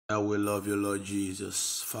Father, we love you, Lord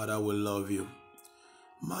Jesus. Father, we love you.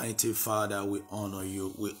 Mighty Father, we honor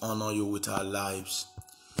you. We honor you with our lives.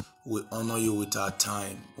 We honor you with our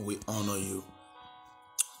time. We honor you.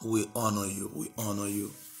 We honor you. We honor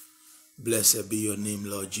you. Blessed be your name,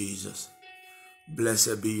 Lord Jesus.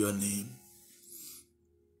 Blessed be your name.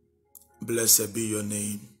 Blessed be your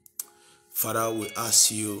name. Father, we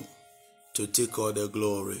ask you to take all the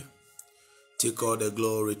glory. Take all the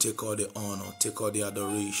glory, take all the honor, take all the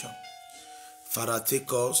adoration. Father,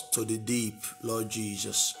 take us to the deep, Lord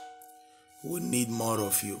Jesus. We need more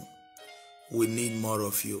of you. We need more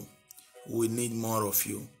of you. We need more of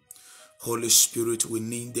you. Holy Spirit, we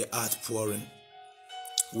need the outpouring.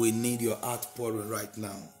 We need your outpouring right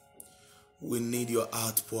now. We need your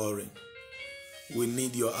outpouring. We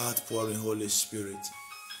need your outpouring, Holy Spirit.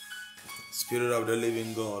 Spirit of the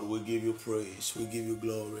living God, we give you praise. We give you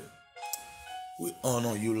glory. We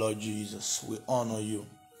honor you, Lord Jesus. We honor you.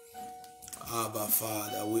 Abba,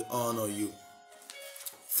 Father, we honor you.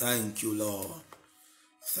 Thank you, Lord.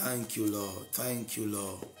 Thank you, Lord. Thank you,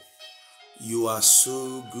 Lord. You are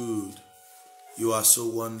so good. You are so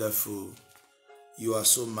wonderful. You are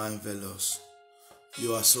so marvelous.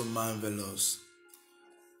 You are so marvelous.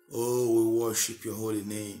 Oh, we worship your holy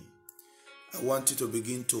name. I want you to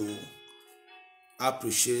begin to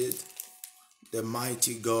appreciate the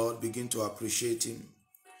mighty God. Begin to appreciate him.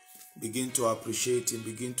 Begin to appreciate him.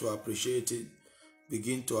 Begin to appreciate him.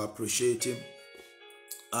 Begin to appreciate him.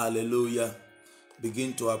 Hallelujah.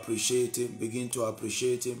 Begin to appreciate him. Begin to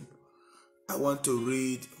appreciate him. I want to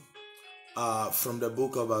read from the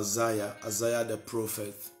book of Isaiah, Isaiah the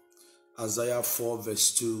prophet, Isaiah 4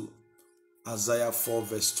 verse 2. Isaiah 4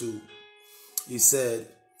 verse 2. He said,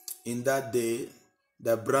 in that day,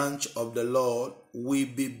 the branch of the Lord will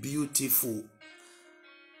be beautiful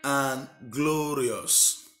and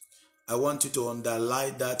glorious. I want you to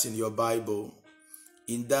underline that in your Bible.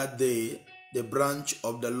 In that day, the branch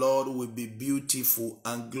of the Lord will be beautiful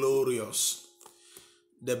and glorious.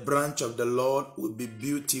 The branch of the Lord will be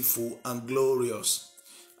beautiful and glorious.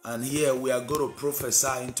 And here we are going to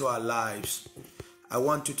prophesy into our lives. I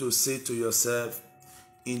want you to say to yourself,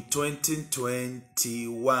 in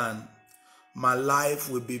 2021, my life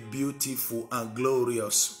will be beautiful and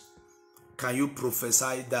glorious. Can you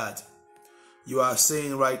prophesy that? You are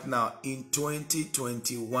saying right now, in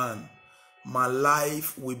 2021, my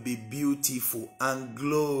life will be beautiful and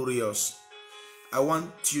glorious. I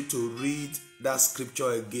want you to read that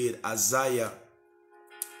scripture again, Isaiah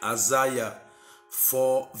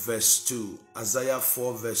 4 verse 2. Isaiah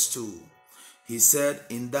 4 verse 2. He said,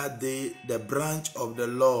 in that day, the branch of the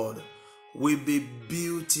Lord will be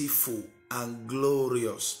beautiful and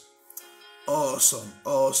glorious. Awesome,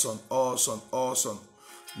 awesome, awesome, awesome.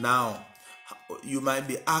 Now, you might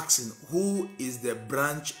be asking, who is the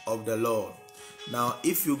branch of the Lord? Now,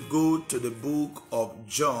 if you go to the book of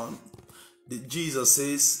John, Jesus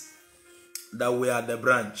says that we are the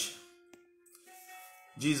branch.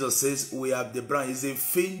 Jesus says we are the branch. It's a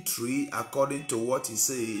fig tree according to what he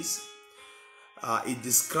says. He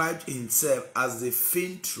described himself as the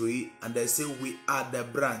fig tree, and they say we are the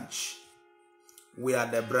branch. We are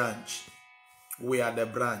the branch. We are the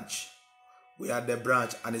branch. We are the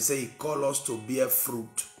branch. And he said he called us to bear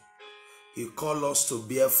fruit. He called us to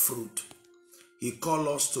bear fruit. He called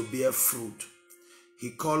us to bear fruit. He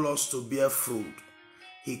called us to bear fruit.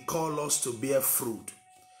 He called us to bear fruit.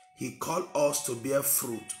 He called us to bear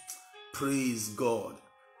fruit. Praise God.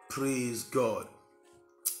 Praise God.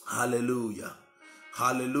 Hallelujah.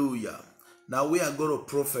 Hallelujah. Now we are going to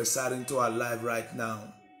prophesy into our life right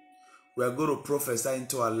now. We are going to prophesy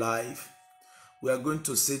into our life. We are going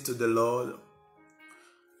to say to the Lord,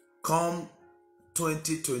 come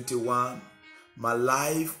 2021, my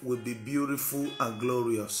life will be beautiful and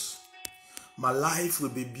glorious. My life will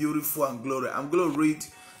be beautiful and glorious. I'm going to read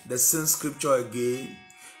the same scripture again.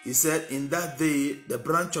 He said, in that day, the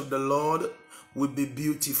branch of the Lord will be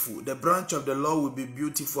beautiful. The branch of the Lord will be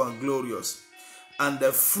beautiful and glorious. And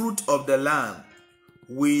the fruit of the land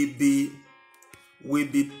will be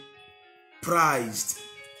prized.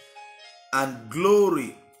 And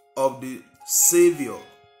glory of the Savior,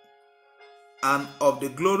 and of the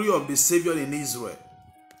glory of the Savior in Israel.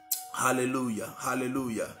 Hallelujah,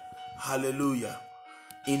 hallelujah, hallelujah.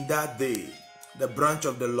 In that day, the branch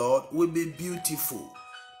of the Lord will be beautiful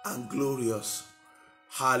and glorious.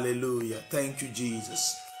 Hallelujah. Thank you,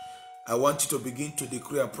 Jesus. I want you to begin to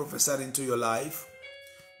decree and prophesy into your life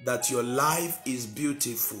that your life is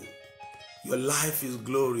beautiful. Your life is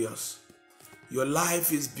glorious. Your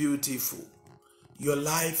life is beautiful. Your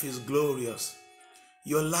life is glorious.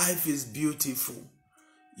 Your life is beautiful.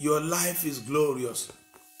 Your life is glorious.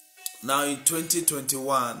 Now in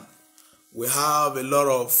 2021, we have a lot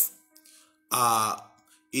of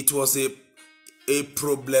it was a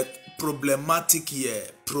problematic year.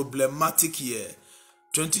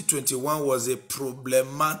 2021 was a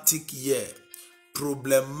problematic year.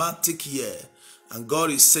 And God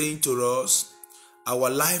is saying to us, our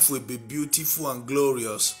life will be beautiful and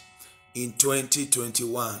glorious in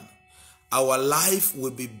 2021. Our life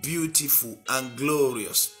will be beautiful and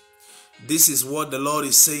glorious. This is what the Lord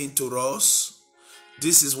is saying to us.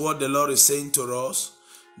 This is what the Lord is saying to us,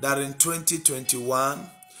 that in 2021,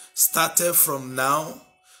 started from now,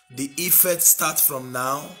 the effects start from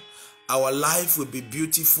now, our life will be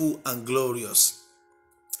beautiful and glorious.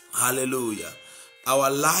 Hallelujah.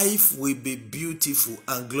 Our life will be beautiful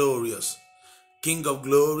and glorious. King of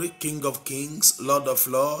glory, King of kings, Lord of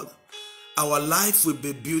lords, our life will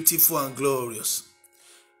be beautiful and glorious.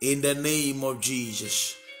 In the name of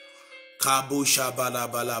Jesus. Kabusha bala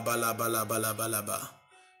bala bala bala bala bala ba.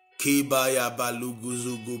 Kibaya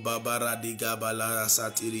baluguzugu babara diga bala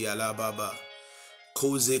satiri ala baba.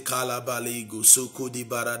 Koze kalabaligu sukudi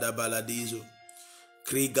barada baladizo.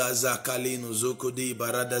 Kriga zakalino zokudi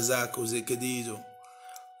barada zako zekedizo.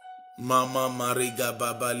 Mama mariga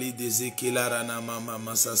babali de zekilara na mama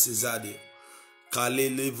masasizade.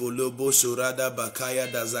 Kalele volobo surada bakaya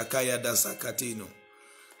da zakaya da sakatino.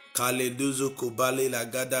 Kale duzo kubale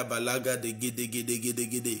lagada balaga de gide gide gide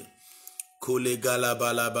gide. Kule gala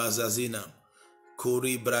balaba zazina.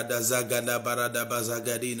 Kuri brada zagada barada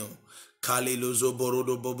bazagadino. Kale lozo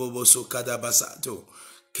borodo bobobo sokada basato.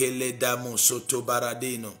 Kele damo soto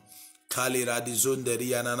baradino. Kale radizonde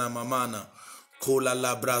rianana mamana. Kola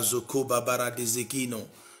labrazo kuba baradizikino.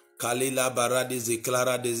 Kale la baradizi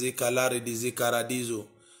clara dizi kalare dizi karadizo.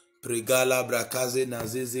 Pregala brakaze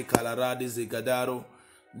nazizi kalaradi zigadaro.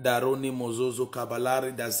 Daroni mozozo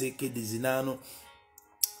kabalari dazeki dizinano.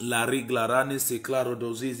 La riglarani se claro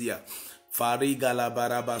dozizia. Fariga la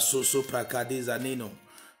baraba soso prakadiza nino.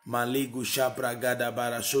 Maligu shapra gada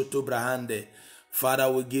barashoto brahande. Father,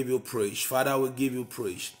 we give you praise. Father, we give you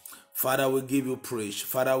praise. Father, we give you praise.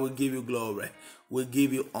 Father, we give you glory. We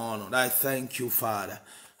give you honor. I thank you, Father.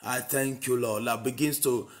 I thank you, Lord. Now begins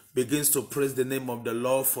to praise the name of the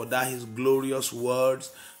Lord for that his glorious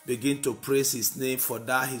words. Begin to praise his name for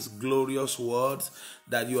that his glorious words,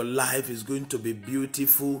 that your life is going to be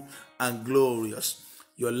beautiful and glorious.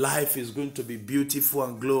 Your life is going to be beautiful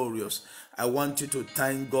and glorious. I want you to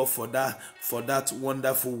thank God for that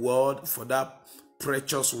wonderful word, for that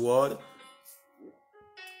precious word.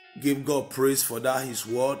 Give God praise for that his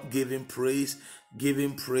word. Give him praise. Give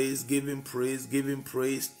him praise. Give him praise. Give him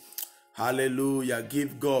praise. Hallelujah.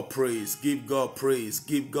 Give God praise. Give God praise.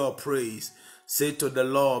 Give God praise. Say to the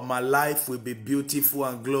Lord, my life will be beautiful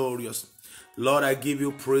and glorious. Lord, I give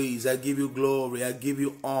you praise. I give you glory. I give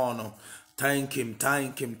you honor. Thank him.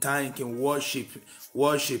 Thank him. Thank him. Worship him.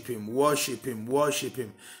 Worship him. Worship him. Worship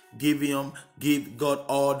him. Give God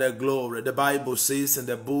all the glory. The Bible says in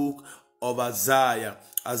the book of Isaiah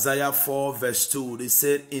 4 verse 2, they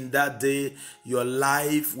said, in that day your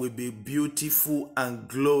life will be beautiful and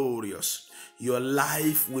glorious. Your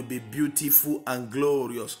life will be beautiful and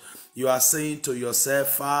glorious. You are saying to yourself,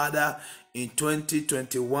 Father, in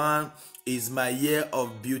 2021 is my year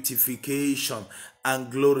of beautification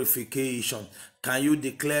and glorification. Can you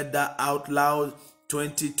declare that out loud?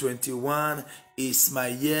 2021 is my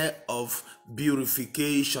year of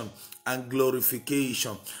beautification and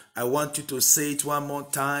glorification. I want you to say it one more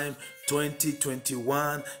time.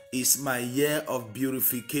 2021 is my year of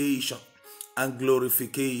beautification and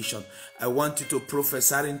glorification. I want you to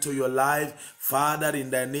prophesy into your life, Father,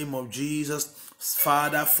 in the name of Jesus.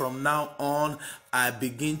 Father, from now on, I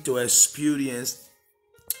begin to experience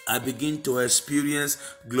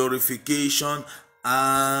glorification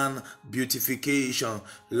and beautification.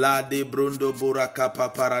 La de brondo boraka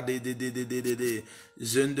papara de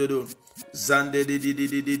zendodo zande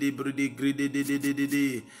de brudi gride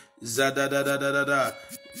de zada da da da da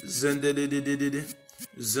zende de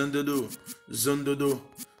zendodo zondodo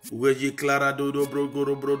weji clara do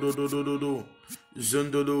brogoro brodo do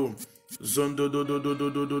zondodo zondodo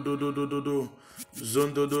zondodo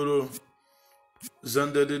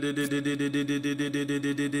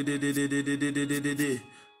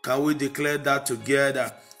Can we declare that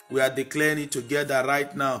together? We are declaring it together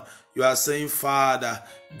right now. You are saying, Father,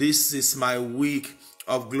 this is my week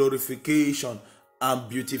of glorification and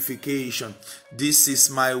beautification. This is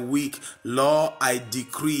my week. Lord, I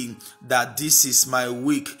decree that this is my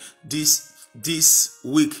week. This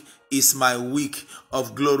week is my week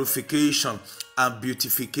of glorification and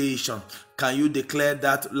beautification. Can you declare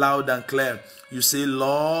that loud and clear? You say,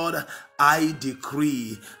 Lord, I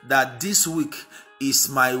decree that this week is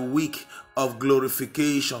my week of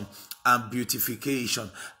glorification and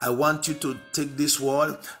beautification. I want you to take this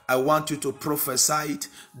word. I want you to prophesy it,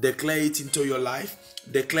 declare it into your life.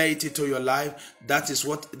 Declare it into your life. That is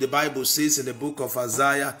what the Bible says in the book of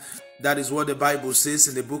Isaiah. That is what the Bible says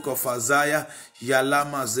in the book of Isaiah.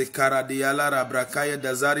 Yalama zekara dialara brakaya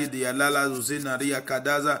dazari dialala uzinaria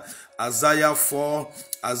kadaza. Isaiah 4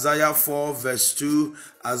 verse 2.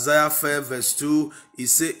 Isaiah 4 verse 2. He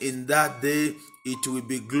said, in that day it will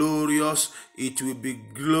be glorious, it will be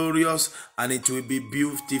glorious, and it will be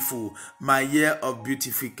beautiful. My year of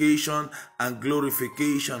beautification and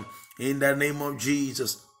glorification in the name of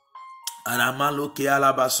Jesus. I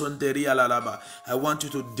want you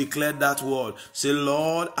to declare that word. Say,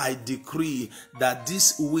 Lord, I decree that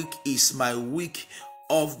this week is my week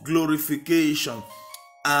of glorification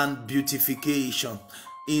and beautification.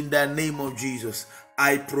 In the name of Jesus,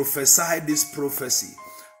 I prophesy this prophecy.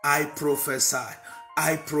 I prophesy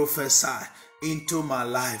into my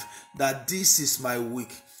life that this is my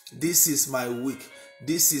week. This is my week.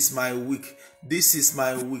 This is my week. This is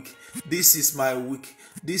my week. This is my week.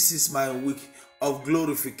 This is my week of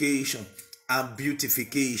glorification and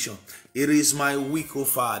beautification. It is my week, O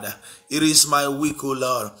Father. It is my week, O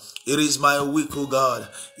Lord. It is my week, O God.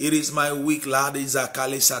 It is my week, Lord. It is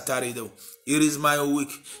my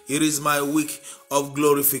week. It is my week of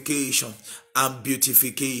glorification and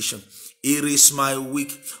beautification. It is my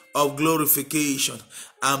week of glorification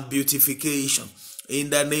and beautification. In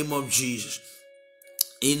the name of Jesus.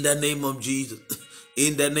 In the name of Jesus.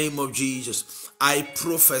 In the name of Jesus. I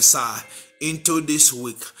prophesy into this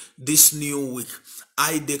week, this new week.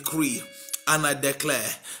 I decree and I declare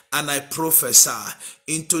and I prophesy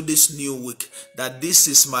into this new week that this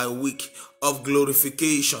is my week of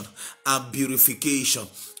glorification and beautification.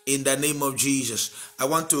 In the name of Jesus. I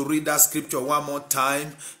want to read that scripture one more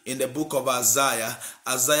time in the book of Isaiah.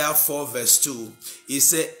 Isaiah 4 verse 2. He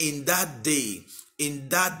said, in that day,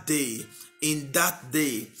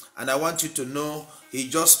 and I want you to know, he's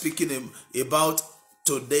just speaking about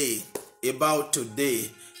today,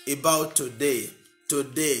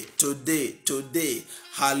 today.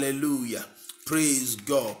 Hallelujah. Praise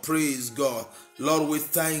God. Lord, we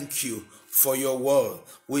thank you for your word.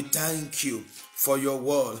 We thank you for your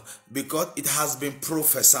word because it has been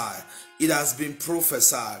prophesied. It has been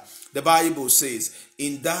prophesied. The Bible says,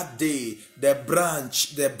 in that day, the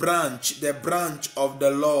branch of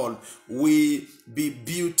the Lord will be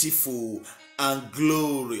beautiful and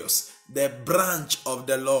glorious. The branch of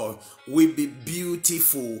the Lord will be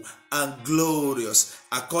beautiful and glorious.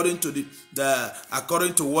 According to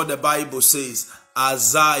what the Bible says,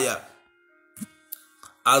 Isaiah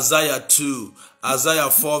 4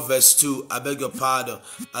 verse 2. I beg your pardon.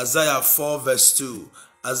 Isaiah 4 verse 2.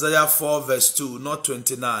 Isaiah 4 verse 2, not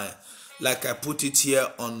 29. Like I put it here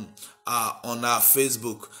on our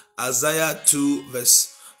Facebook. Isaiah 4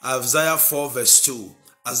 verse 2.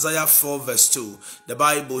 Isaiah 4 verse 2. The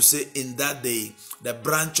Bible says, in that day, the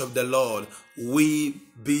branch of the Lord will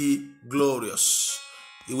be glorious.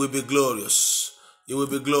 It will be glorious. It will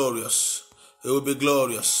be glorious. It will be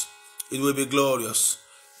glorious. It will be glorious.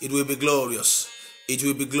 It will be glorious. It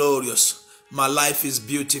will be glorious. My life is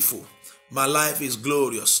beautiful. My life is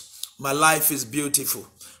glorious. My life is beautiful.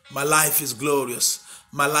 My life is glorious.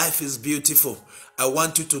 My life is beautiful. I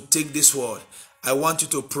want you to take this word. I want you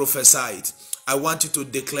to prophesy it. I want you to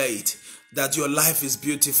declare it, that your life is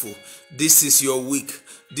beautiful. This is your week.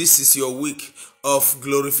 This is your week of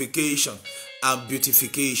glorification and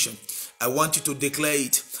beautification. I want you to declare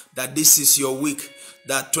it, that this is your week,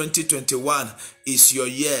 that 2021 is your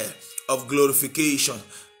year of glorification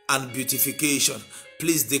and beautification.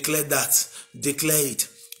 Please declare that. Declare it.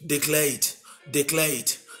 Declare it. Declare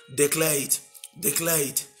it. Declare it. Declare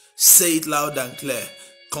it. Say it loud and clear.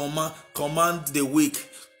 Command the week.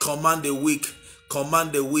 Command the week.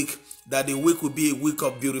 Command the week, that the week will be a week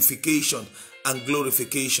of beautification and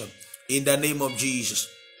glorification. In the name of Jesus.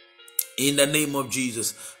 In the name of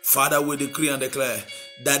Jesus. Father, we decree and declare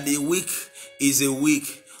that the week is a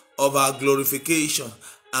week of our glorification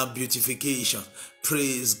and beautification.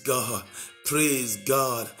 Praise God. Praise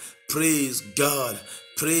God. Praise God.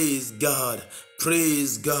 Praise God.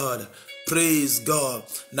 Praise God. Praise God.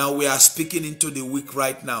 Now we are speaking into the week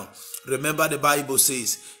right now. Remember, the Bible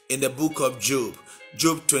says in the book of Job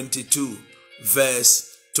 22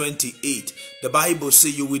 verse 28, the Bible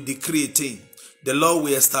says, you will decree a thing, the Lord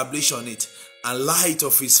will establish on it, and light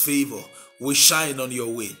of his favor will shine on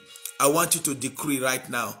your way. I want you to decree right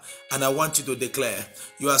now, and I want you to declare.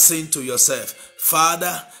 You are saying to yourself,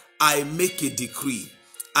 Father, I make a decree.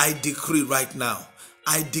 I decree right now.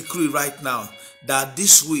 I decree right now that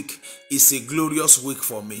this week is a glorious week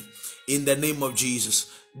for me. In the name of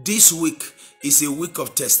Jesus. This week is a week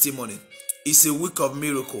of testimony. It's a week of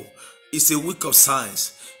miracle. It's a week of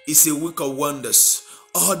signs. It's a week of wonders.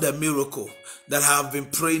 All the miracle that I have been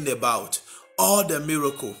praying about, all the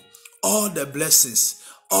miracle, all the blessings,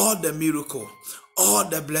 all the miracle, all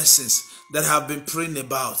the blessings that I have been praying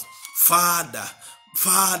about. Father,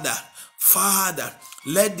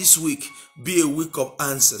 let this week be a week of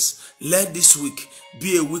answers. Let this week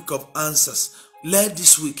be a week of answers. Let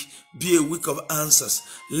this week be a week of answers.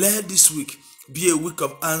 Let this week be a week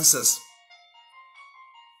of answers.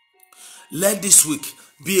 Let this week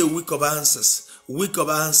be a week of answers. Week of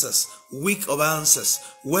answers. Week of answers.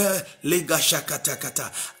 Where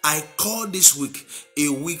I call this week a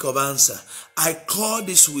week of answer. I call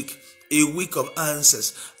this week a week of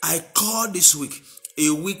answers. I call this week a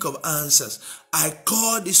week of answers. I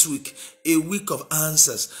call this week a week of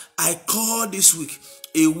answers. I call this week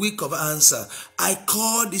a week of answer. I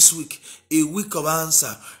call this week a week of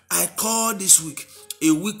answer. I call this week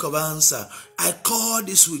a week of answer. I call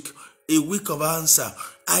this week a week of answer.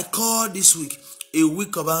 I call this week a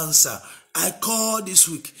week of answer. I call this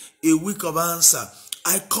week a week of answer.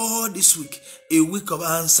 I call this week a week of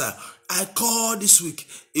answer. I call this week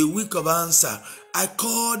a week of answer. I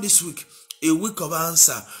call this week a week of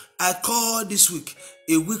answer. I call this week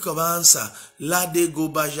a week of answer. Lade go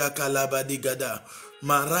bajaka labadigada.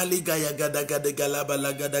 Marali gaya gada gada galaba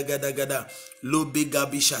la gada gada gada. Lo biga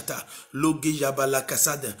bishata. Lo gijabala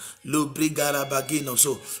kasada. Lo brigara bagino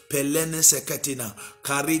so. Pelene sekatina.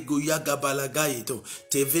 Karigu yaga balagaito.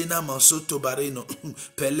 Tevena masoto barino.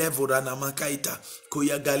 Pelevurana makaita.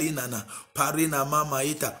 Kuyagalina na. Parina mama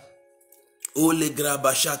ita. Ole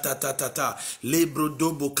grabashata tatata lebro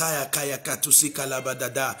dobo kaya kaya katusi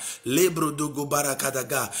kalabadada lebro dogo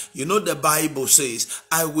barakadaga. You know the Bible says,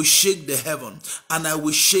 I will shake the heaven and I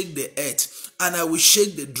will shake the earth and I will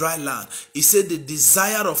shake the dry land. He said the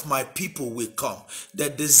desire of my people will come. The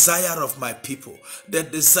desire of my people. The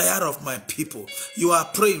desire of my people. You are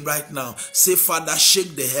praying right now. Say, Father,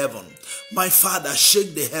 shake the heaven. My Father,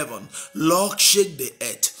 shake the heaven. Lord, shake the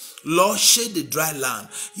earth. Lord, shade the dry land.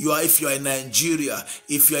 If you are in Nigeria,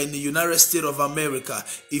 if you are in the United States of America,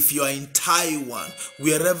 if you are in Taiwan,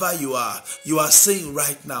 wherever you are saying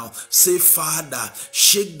right now, say, Father,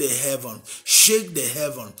 shake the heaven, shake the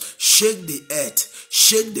heaven, shake the earth,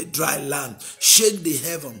 shake the dry land, shake the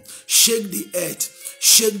heaven, shake the earth,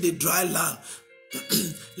 shake the dry land.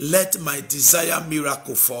 Let my desire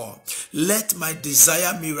miracle fall. Let my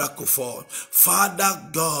desire miracle fall. Father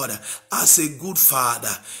God, as a good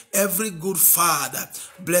father, every good father,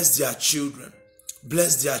 bless their children.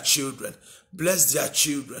 Bless their children. Bless their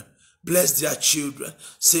children. Bless their children.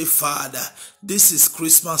 Say, Father, this is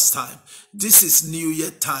Christmas time. This is New Year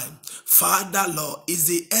time. Father, Lord, it's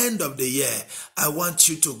the end of the year. I want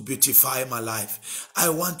you to beautify my life. I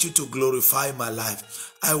want you to glorify my life.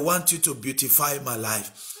 I want you to beautify my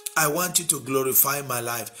life. I want you to glorify my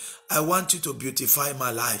life. I want you to beautify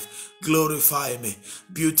my life. Glorify me.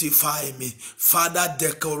 Beautify me. Father,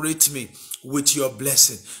 decorate me with your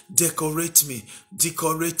blessing. Decorate me.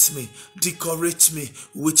 Decorate me. Decorate me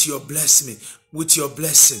with your blessing. With your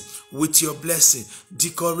blessing. With your blessing.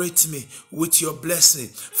 Decorate me with your blessing.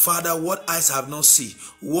 Father, what eyes have not seen,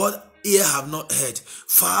 what ear have not heard,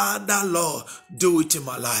 Father, Lord, do it in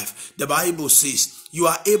my life. The Bible says you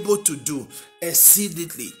are able to do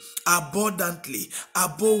exceedingly, abundantly,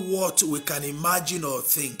 above what we can imagine or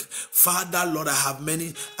think. Father, Lord, I have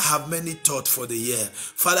many thoughts for the year.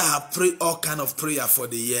 Father, I have prayed all kind of prayer for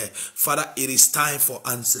the year. Father, it is time for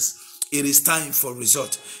answers. It is time for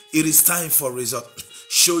result. It is time for result.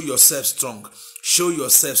 Show yourself strong. Show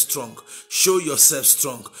yourself strong. Show yourself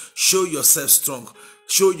strong. Show yourself strong.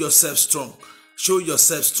 Show yourself strong. Show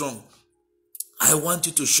yourself strong. I want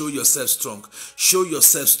you to show yourself strong. Show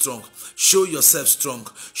yourself strong. Show yourself strong.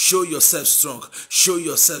 Show yourself strong. Show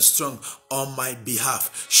yourself strong on my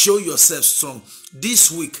behalf. Show yourself strong.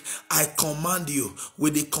 This week, I command you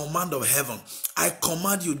with the command of heaven. I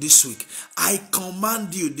command you this week. I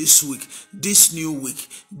command you this week, this new week,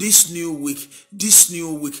 this new week, this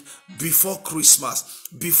new week, before Christmas.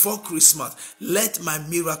 Before Christmas, let my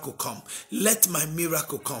miracle come. Let my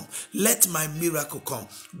miracle come. Let my miracle come.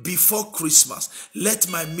 Before Christmas, let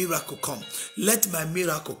my miracle come. Let my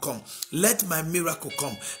miracle come. Let my miracle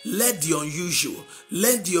come. Let the unusual,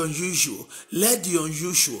 let the unusual, let the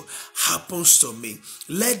unusual happens to me.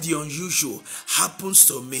 Let the unusual happens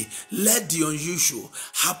to me. Let the unusual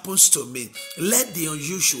happens to me. Let the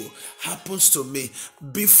unusual happens to me.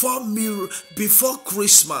 Before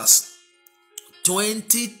Christmas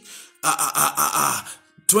 20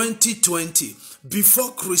 2020,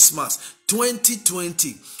 before Christmas,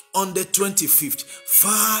 2020, on the 25th,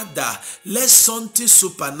 Father, let something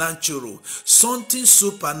supernatural, something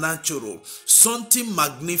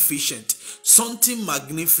magnificent, something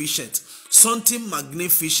magnificent, something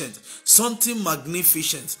magnificent, something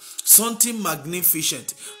magnificent, something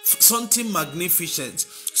magnificent, something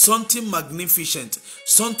magnificent, something magnificent,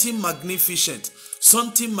 something magnificent,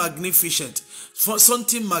 something magnificent,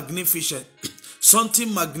 something magnificent,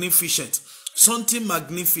 something magnificent, something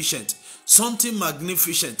magnificent, something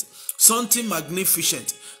magnificent, something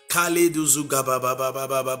magnificent. Kale duzu gaba baba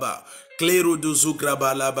baba baba. Klero duzu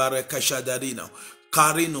graba la bare kashadarino.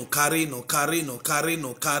 Karino, Karino, Karino,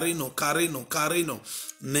 Karino, Karino, Karino, Karino,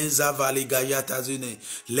 Neza Valigayata Zine,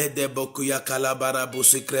 Lede Bokuya Kalabara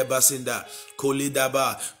Busikre Basinda,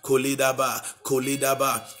 Kolidaba, Kolidaba,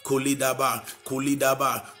 Kolidaba, Kolidaba,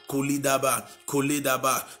 Kolidaba, Kolidaba,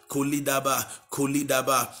 Kolidaba, Kolidaba,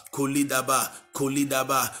 Kolidaba, Kolidaba,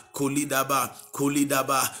 Kolidaba, Kolidaba,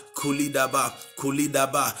 Kolidaba, Kolidaba,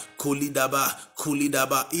 Kolidaba, Kolidaba,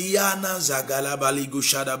 Kolidaba, Iana Zagala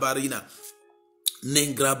Baligushada Barina.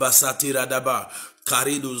 Nengraba satira daba.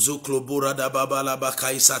 Karido zuklobura da baba la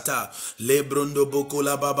bakaisata. Lebrondo boko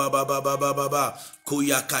la baba baba baba baba.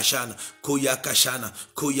 Kuya kashana, kuya kashana,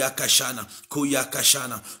 kuya kashana, kuya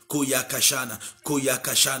kashana, kuya kashana, kuya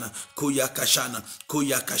kashana, kuya kashana,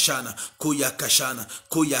 kuya kashana, kuya kashana,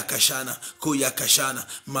 kuya kashana, kuya kashana.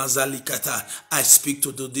 Mazalikata. I speak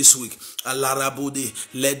to this week. Alarabudi,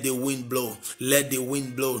 let the wind blow, let the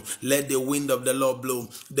wind blow, let the wind of the Lord blow.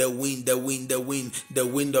 The wind, the wind, the wind, the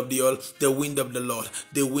wind of the Lord, the wind of the Lord,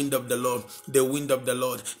 the wind of the Lord, the wind of the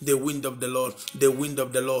Lord, the wind of the Lord, the wind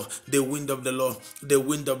of the Lord, the wind of the Lord, the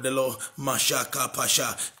wind of the Lord. Mashaka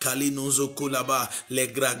Pasha, Kalinuzo Kulaba,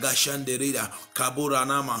 Legragashanderida,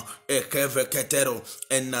 Kaburanama, Ekeve Ketero,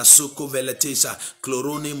 Enasuku Veletisa,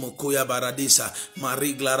 Cloroni Mukoya Baradisa,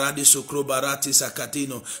 Marie Glaradi Sukro Barati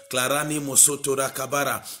Sakatino, Clarani Mosoto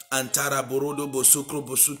Rakabara, Antara Borodo Bosukro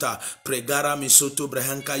Bosuta, Pregara Misoto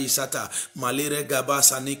Brehanka Isata, Malire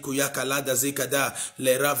Gabasa Nikuyaka Lada Zikada,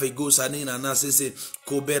 Lera Vegusanina Nasisi,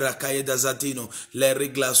 Kobera Kaeda Zatino, Le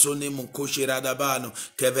Riglasone Mukoshi Radabano,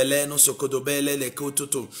 Keveleno Sokodobele Le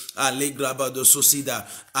Kotutu, Allegra Bado Susida,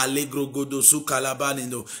 Allegro Godosu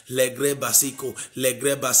Calabanindo, Legre Basico,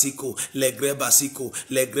 Legre Basico, Legre Basico,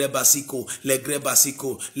 Legre Basico, Legre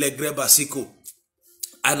Basico, Legre Basico.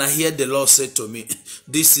 And I hear the Lord say to me,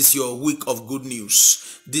 this is your week of good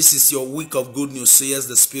news. This is your week of good news, says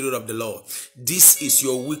the Spirit of the Lord. This is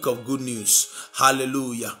your week of good news.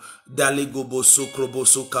 Hallelujah. Daligo boso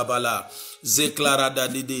kroboso kabala. Zeklara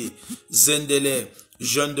dadide. Zendele.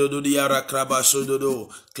 Jondodo diara krabaso dodo.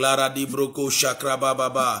 Clara di broko shakraba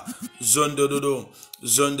baba. Zondodo.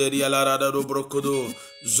 Zonderia larada do brokodo.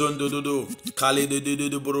 Zondodo. Kale de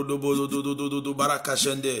brodo bodo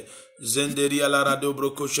barakashende. Zenderia larado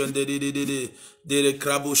broko shende de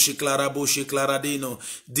krabo shiklarabo shiklaradino.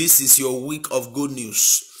 This is your week of good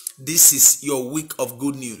news. This is your week of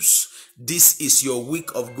good news. This is your week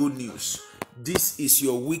of good news. This is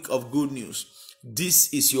your week of good news.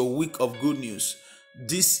 This is your week of good news.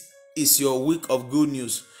 This is your week of good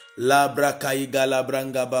news. Labra kaiga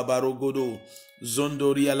labranga babarogodo.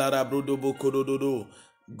 Zondoria lara brodo bokododo.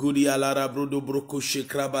 Gudia lara brodo broko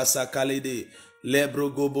shikraba sakalede.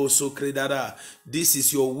 Lebrogobo sokredara. This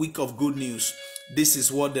is your week of good news. This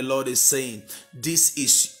is what the Lord is saying. This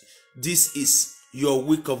is your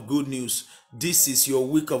week of good news. This is your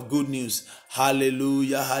week of good news.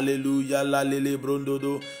 Hallelujah, hallelujah. La lele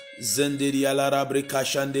brondodo. Zenderia la rabrika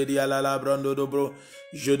shanderia la la brandodo bro.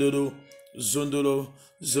 Jododo. Zondolo.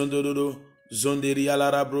 Zondodo. Zonderia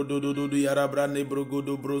la rabrododo yarabrane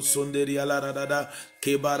brogodo bro sonderia la radada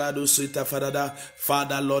kebarado sita farada.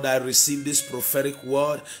 Father Lord, I receive this prophetic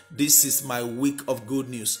word. This is my week of good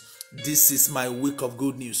news. This is my week of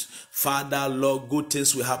good news. Father Lord, good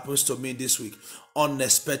things will happen to me this week.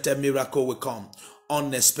 Unexpected miracle will come.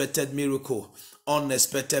 Unexpected miracle.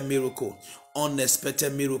 Unexpected miracle.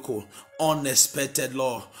 Unexpected miracle. Unexpected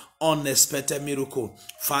Lord. Unexpected miracle.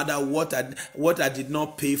 Father, what I did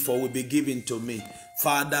not pay for will be given to me.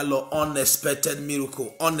 Father Lord, unexpected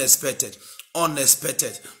miracle. Unexpected.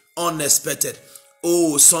 Unexpected. Unexpected.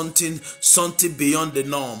 Oh, something beyond the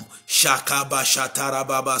norm. Shakaba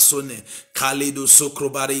shatarababa sone. Kalido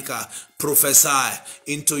sokrobarika. Prophesy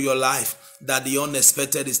into your life that the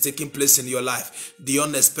unexpected is taking place in your life. The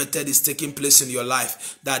unexpected is taking place in your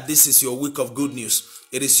life. That this is your week of good news.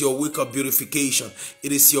 It is your week of beautification.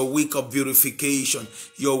 It is your week of beautification.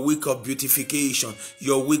 Your week of beautification.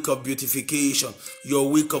 Your week of beautification. Your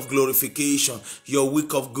week of glorification. Your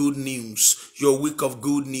week of good news. Your week of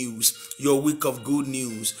good news. Your week of good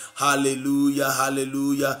news. Hallelujah.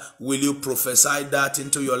 Hallelujah. Will you prophesy that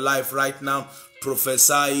into your life right now?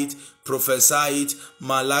 Prophesy it. Prophesy it.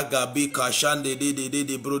 Malaga bi kashande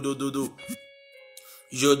de brodo dodo.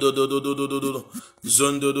 Jodo do do do do do do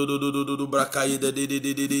zondo do do do do do do brakaye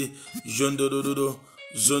de jondo do do do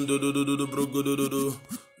zondo do do do do brogo do do do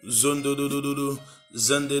zondo do do do do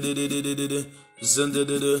zende de zende de zende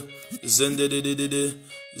de zende de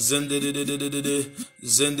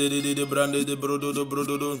zende de brande de brodo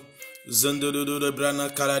do zende de brana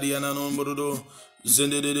kalariana no brodo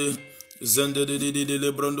zende de Zende de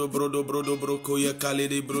le brondo brodo broko ya kale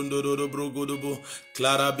de brondo do brogo do bo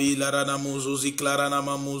Clara bi larana muzuzi Clara na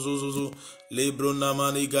mamuzuzu le brona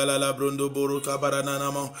mani gala la brondo boro kabarana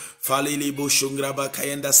nama fali li bo shungraba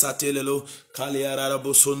kayenda satelelo kale arara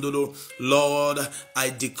bo sondolo. Lord,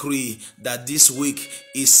 I decree that this week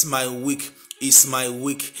is my week. Is my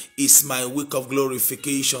week of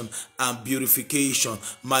glorification and beautification,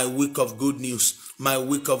 my week of good news, my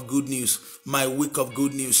week of good news, my week of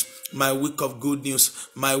good news, my week of good news,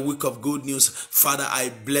 my week of good news. Father,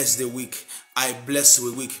 I bless the week. I bless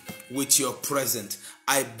the week with your presence.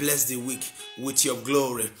 I bless the week with your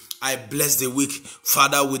glory. I bless the week,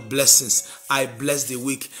 Father, with blessings. I bless the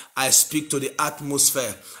week. I speak to the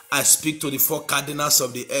atmosphere. I speak to the four cardinals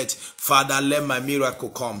of the earth. Father, let my miracle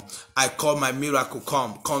come. I call my miracle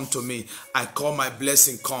come to me. I call my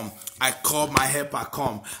blessing come. I call my helper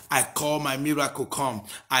come. I call my miracle come.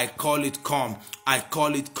 I call it come. I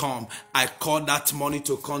call it come. I call that money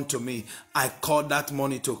to come to me. I call that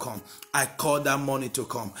money to come. I call that money to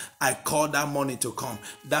come. I call that money to come.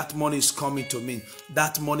 That money is coming to me.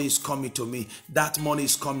 That money is coming to me. That money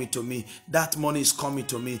is coming to me. That money is coming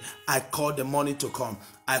to me. I call the money to come.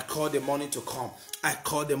 I call the money to come. I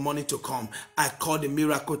call the money to come. I call the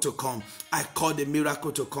miracle to come. I call the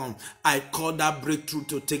miracle to come. I call that breakthrough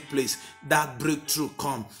to take place. That breakthrough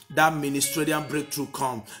come. That ministerial breakthrough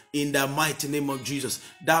come. In the mighty name of Jesus.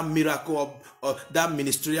 That miracle of that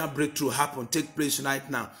ministerial breakthrough happen. Take place right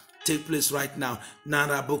now. Take place right now.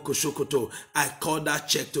 Naraboko Shokoto. I call that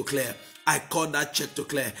check to clear. I call that check to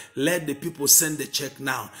clear. Let the people send the check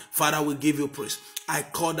now. Father, we give you praise. I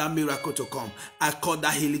call that miracle to come. I call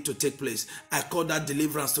that healing to take place. I call that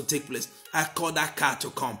deliverance to take place. I call that car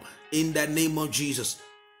to come. In the name of Jesus.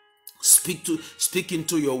 Speak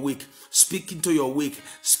into your week. Speak into your week.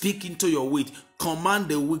 Speak into your week. Command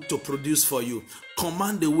the week to produce for you.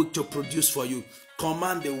 Command the week to produce for you.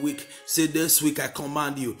 Command the week. Say, this week I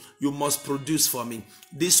command you. You must produce for me.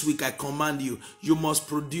 This week I command you. You must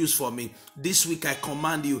produce for me. This week I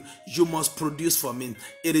command you. You must produce for me.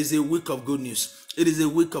 It is a week of good news. It is a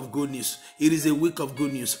week of good news. It is a week of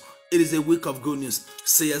good news. It is a week of good news,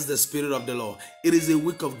 says the Spirit of the Lord. It is a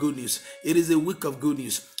week of good news. It is a week of good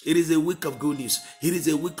news. It is a week of good news. It is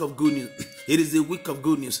a week of good news. It is a week of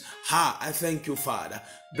good news. I thank you, Father.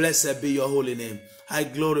 Blessed be your holy name. I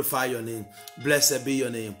glorify your name. Blessed be your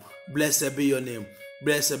name. Blessed be your name.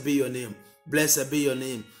 Blessed be your name. Blessed be your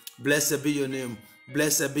name. Blessed be your name.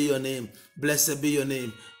 Blessed be your name. Blessed be your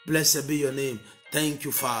name. Blessed be your name. Thank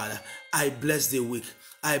you, Father. I bless the week.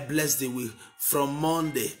 I bless the week from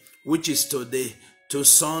Monday, which is today, to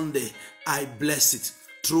Sunday. I bless it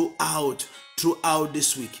throughout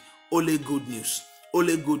this week. Only good news,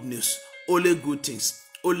 only good news, only good things,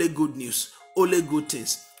 only good news, only good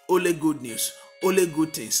things, only good news, only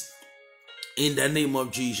good things. In the name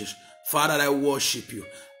of Jesus, Father, I worship you.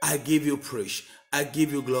 I give you praise. I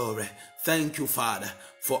give you glory. Thank you, Father,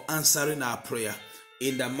 for answering our prayer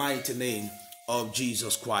in the mighty name of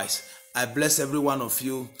Jesus Christ. I bless every one of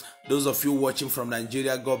you. Those of you watching from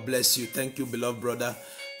Nigeria, God bless you. Thank you, beloved brother.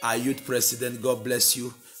 Our youth president, God bless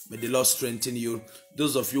you. May the Lord strengthen you.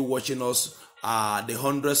 Those of you watching us, the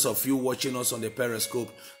hundreds of you watching us on the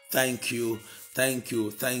Periscope, thank you, thank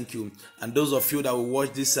you, thank you. And those of you that will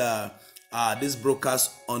watch this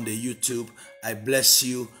broadcast on the YouTube, I bless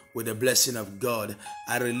you with the blessing of God.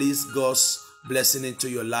 I release God's blessing into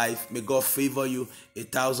your life. May God favor you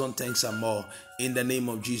 1,000 thanks and more in the name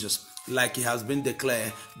of Jesus. Like it has been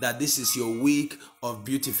declared that this is your week of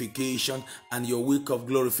beautification and your week of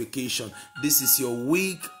glorification. This is your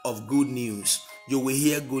week of good news. You will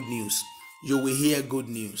hear good news. You will hear good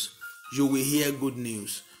news. You will hear good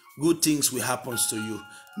news. Good things will happen to you.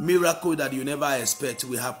 Miracle that you never expect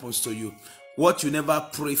will happen to you. What you never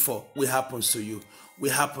pray for will happen to you.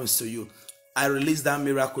 Will happen to you. I release that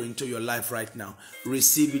miracle into your life right now.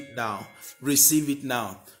 Receive it now. Receive it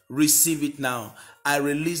now. Receive it now. I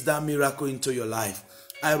release that miracle into your life.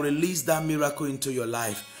 I release that miracle into your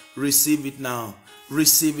life. Receive it now.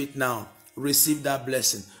 Receive it now. Receive that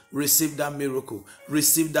blessing. Receive that miracle.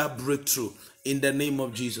 Receive that breakthrough in the name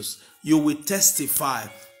of Jesus. You will testify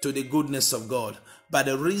to the goodness of God by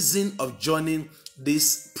the reason of joining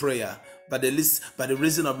this prayer. By the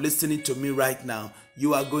reason of listening to me right now,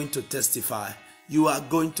 you are going to testify. You are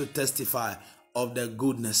going to testify of the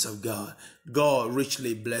goodness of God. God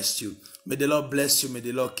richly bless you. May the Lord bless you. May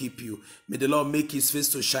the Lord keep you. May the Lord make his face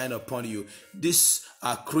to shine upon you. This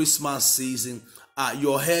Christmas season,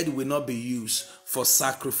 your head will not be used for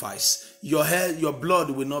sacrifice. Your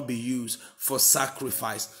blood will not be used for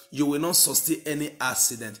sacrifice. You will not sustain any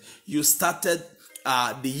accident. You started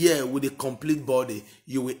the year with a complete body.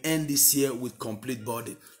 You will end this year with complete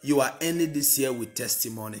body. You are ending this year with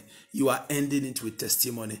testimony. You are ending it with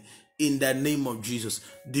testimony in the name of Jesus.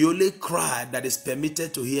 The only cry that is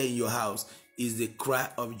permitted to hear in your house is the cry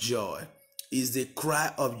of joy. Is the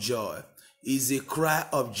cry of joy. Is a cry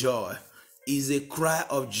of joy. Is a cry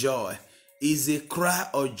of joy. Is a cry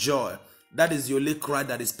of joy. That is the only cry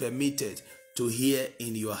that is permitted to hear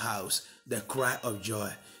in your house. The cry of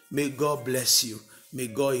joy. May God bless you. May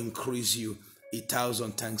God increase you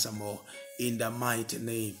 1,000 times and more in the mighty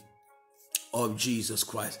name of Jesus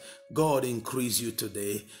Christ. God increase you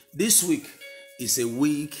today. This week is a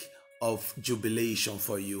week of jubilation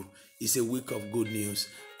for you. It's a week of good news.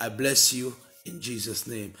 I bless you in Jesus'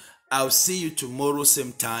 name. I'll see you tomorrow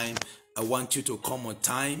same time. I want you to come on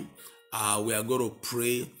time. We are going to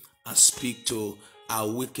pray and speak to our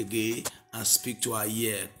week again and speak to our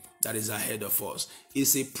year that is ahead of us.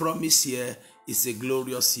 It's a promise year. It's a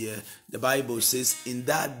glorious year. The Bible says, in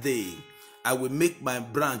that day, I will make my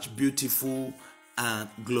branch beautiful and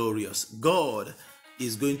glorious. God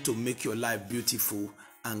is going to make your life beautiful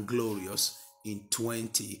and glorious in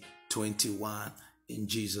 2021 in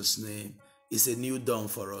Jesus' name. It's a new dawn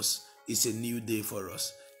for us. It's a new day for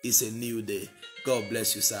us. It's a new day. God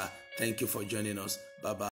bless you, sir. Thank you for joining us. Bye-bye.